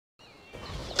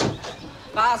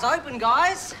Bar's open,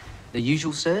 guys. The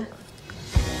usual, sir?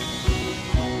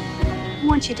 I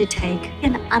want you to take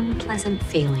an unpleasant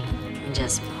feeling and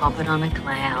just pop it on a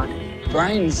cloud.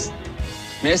 Brain's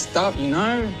messed up, you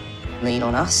know? Lean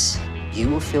on us. You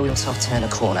will feel yourself turn a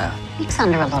corner. Nick's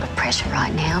under a lot of pressure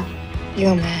right now.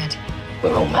 You're mad.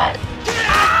 We're all mad.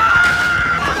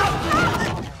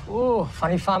 Oh,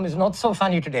 Funny Farm is not so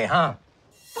funny today, huh?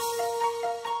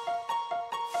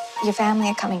 Your family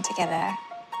are coming together,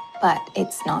 but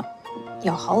it's not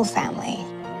your whole family.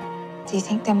 Do you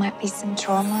think there might be some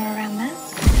trauma around that?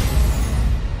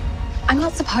 I'm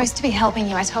not supposed to be helping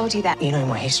you. I told you that. You know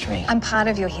my history. I'm part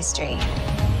of your history.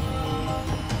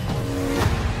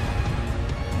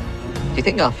 Do you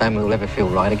think our family will ever feel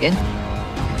right again?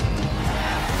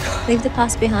 Leave the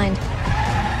past behind.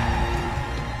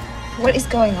 What is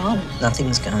going on?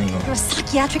 Nothing's going on. You're a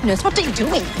psychiatric nurse. What are you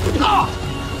doing?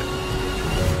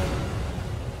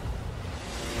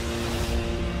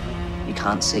 You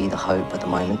can't see the hope at the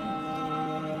moment.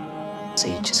 So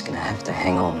you're just gonna have to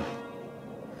hang on.